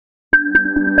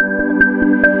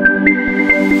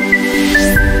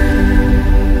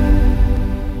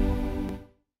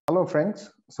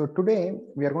friends, so today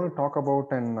we are going to talk about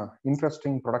an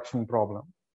interesting production problem,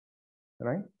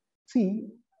 right? See,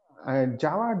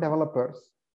 Java developers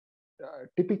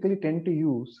typically tend to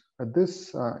use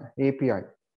this API.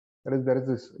 There is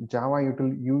this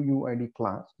java.util.UUID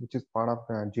class, which is part of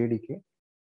the JDK.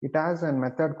 It has a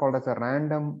method called as a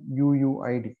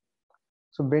randomUUID.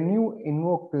 So when you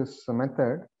invoke this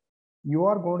method, you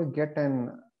are going to get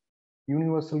an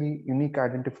universally unique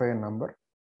identifier number,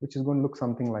 which is going to look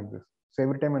something like this. So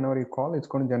every time whenever you call, it's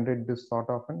going to generate this sort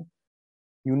of an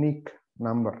unique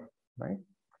number, right?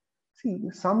 See,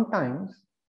 sometimes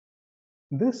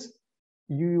this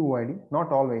UUID,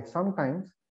 not always,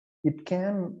 sometimes it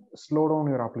can slow down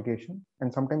your application,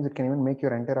 and sometimes it can even make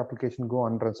your entire application go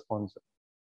unresponsive.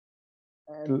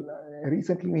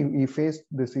 Recently, we faced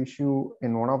this issue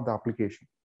in one of the applications,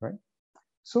 right?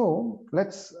 So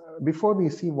let's, before we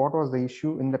see what was the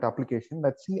issue in that application,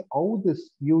 let's see how this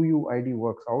UUID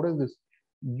works. How does this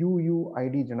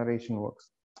UUID generation works?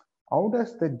 How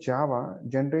does the Java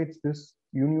generates this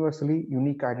universally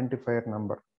unique identifier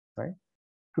number, right?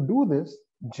 To do this,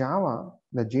 Java,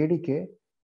 the JDK,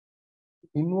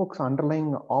 invokes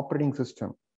underlying operating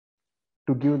system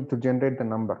to generate the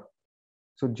number.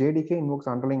 So JDK invokes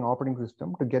underlying operating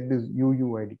system to get this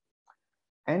UUID.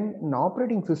 And in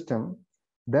operating system,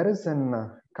 there is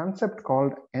a concept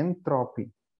called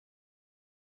entropy.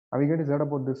 Have you guys heard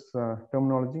about this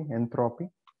terminology, entropy?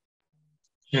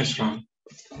 Yes, Ram.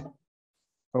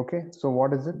 Okay, so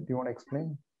what is it? Do you want to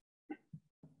explain?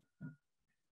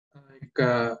 Like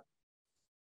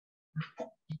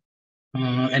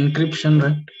encryption,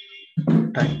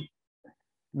 right? Type.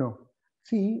 No.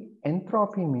 See,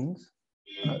 entropy means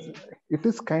it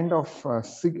is kind of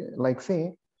like,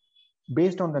 say,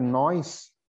 based on the noise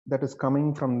that is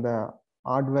coming from the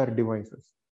hardware devices,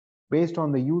 based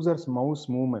on the user's mouse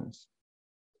movements,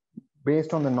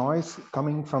 based on the noise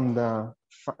coming from the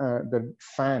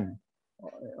fan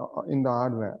in the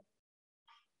hardware,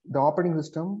 the operating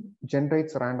system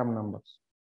generates random numbers.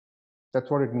 That's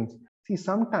what it means. See,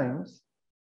 sometimes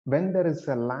when there is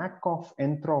a lack of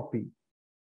entropy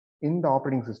in the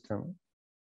operating system,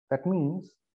 that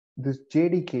means this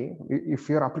JDK, if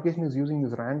your application is using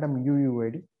this random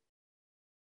UUID,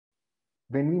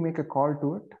 when we make a call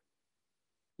to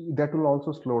it, that will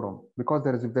also slow down because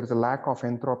there is a lack of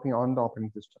entropy on the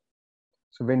operating system.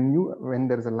 So when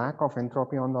there is a lack of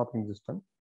entropy on the operating system,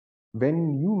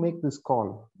 when you make this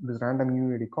call, this random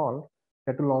UUID call,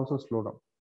 that will also slow down.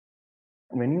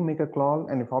 And when you make a call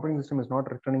and if operating system is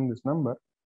not returning this number,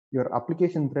 your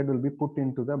application thread will be put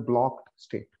into the blocked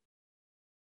state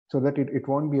so that it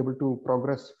won't be able to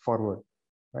progress forward,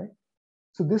 right?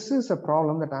 So this is a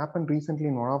problem that happened recently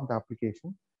in one of the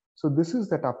applications. So this is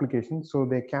that application. So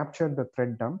they captured the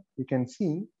thread dump. You can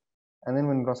see, and then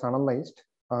when it was analyzed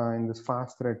in this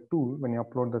fast thread tool, when you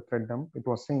upload the thread dump, it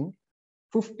was saying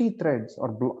 50 threads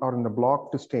are in the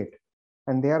blocked state,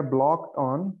 and they are blocked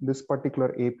on this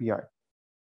particular API.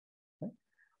 Okay?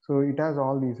 So it has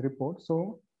all these reports.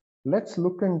 So let's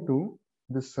look into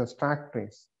this stack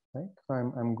trace, right? So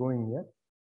I'm going here.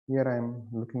 Here I'm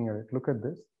looking at it. Look at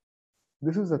this.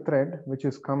 This is a thread which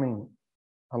is coming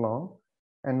along,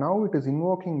 and now it is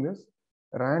invoking this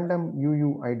random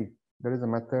UUID. There is a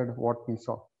method what we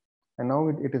saw, and now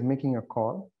it is making a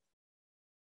call.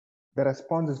 The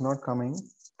response is not coming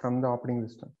from the operating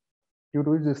system, due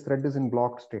to which this thread is in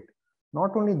blocked state.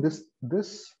 Not only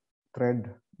this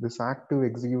thread, this active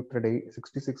execute thread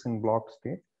 66 in blocked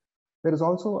state, there is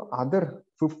also other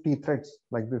 50 threads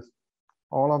like this.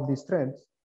 All of these threads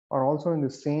are also in the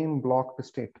same blocked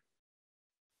state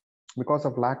because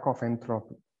of lack of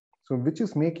entropy. So which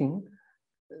is making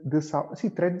this, see,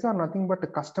 threads are nothing but a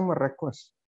customer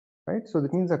request, right? So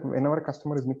that means that whenever a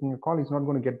customer is making a call, he's not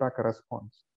going to get back a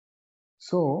response.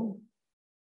 So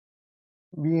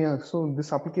so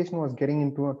this application was getting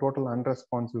into a total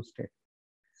unresponsive state.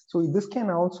 So this can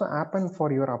also happen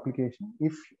for your application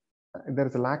if there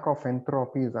is a lack of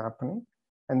entropy is happening,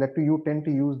 and that you tend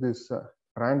to use this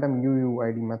random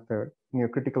UUID method in your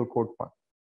critical code path.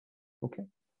 Okay.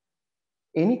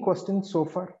 Any questions so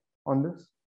far on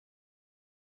this?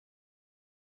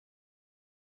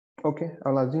 Okay,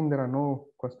 I'll assume there are no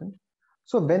questions.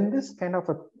 So when this kind of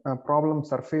a problem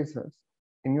surfaces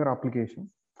in your application,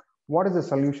 what is the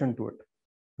solution to it,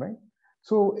 right?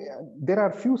 So there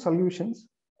are few solutions.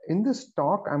 In this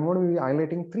talk, I'm going to be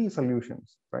highlighting 3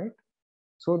 solutions, right?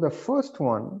 So the first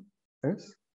one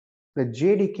is the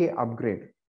JDK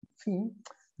upgrade. See,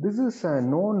 this is a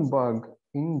known bug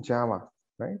in Java,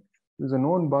 right? This is a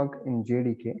known bug in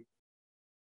JDK,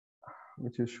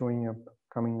 which is showing up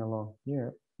coming along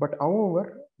here. But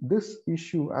however, this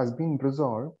issue has been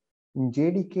resolved in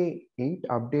JDK 8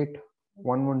 update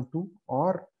 112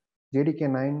 or JDK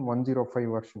 9 105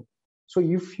 version. So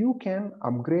if you can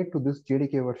upgrade to this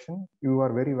JDK version, you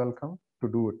are very welcome to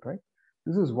do it, right?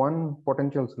 This is one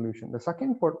potential solution. The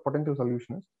second potential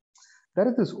solution is there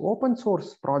is this open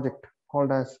source project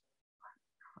called as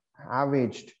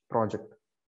Haveged project.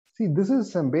 See, this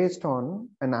is based on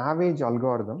an Haveged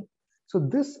algorithm. So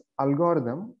this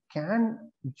algorithm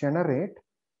can generate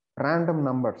random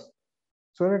numbers,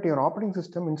 so that your operating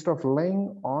system, instead of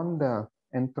relying on the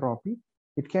entropy,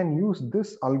 it can use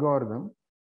this algorithm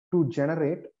to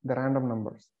generate the random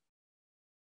numbers.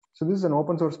 So this is an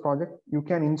open source project. You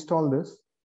can install this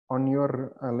on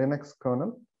your Linux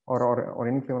kernel or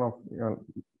any kind of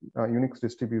Unix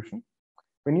distribution.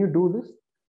 When you do this,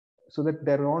 so that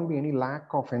there won't be any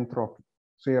lack of entropy,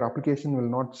 so your application will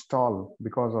not stall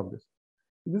because of this.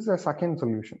 This is a second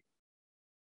solution,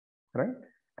 right?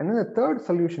 And then the third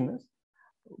solution is,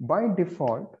 by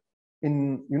default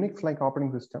in Unix like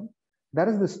operating system, there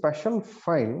is this special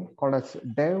file called as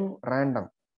dev random,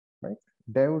 right?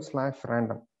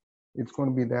 dev/random. It's going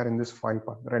to be there in this file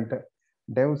path,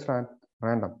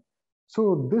 dev/random.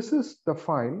 So this is the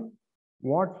file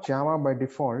what Java by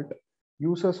default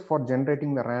uses for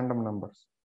generating the random numbers.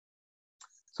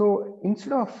 So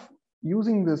instead of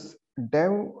using this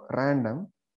dev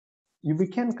random, we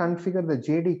can configure the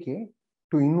JDK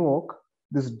to invoke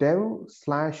this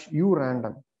dev/u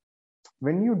random.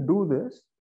 When you do this,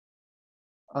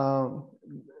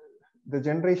 the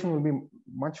generation will be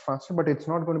much faster, but it's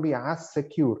not going to be as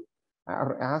secure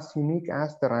or as unique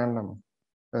as the random,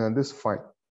 this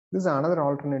file. This is another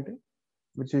alternative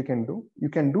which you can do. You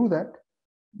can do that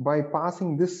by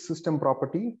passing this system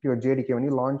property to your JDK. When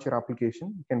you launch your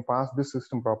application, you can pass this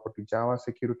system property, Java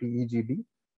security EGD,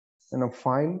 and a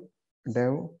file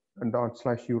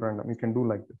dev./u random. You can do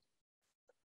like this,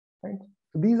 right?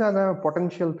 So these are the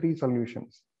potential 3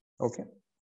 solutions. Okay.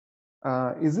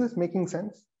 Is this making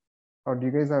sense? Or do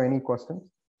you guys have any questions?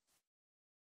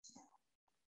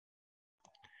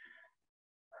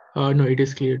 No, it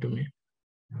is clear to me.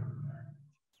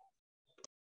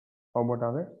 How about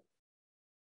others?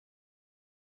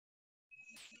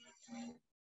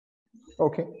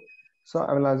 Okay. So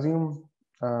I will assume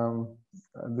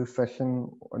this session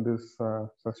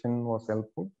was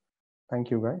helpful.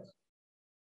 Thank you, guys.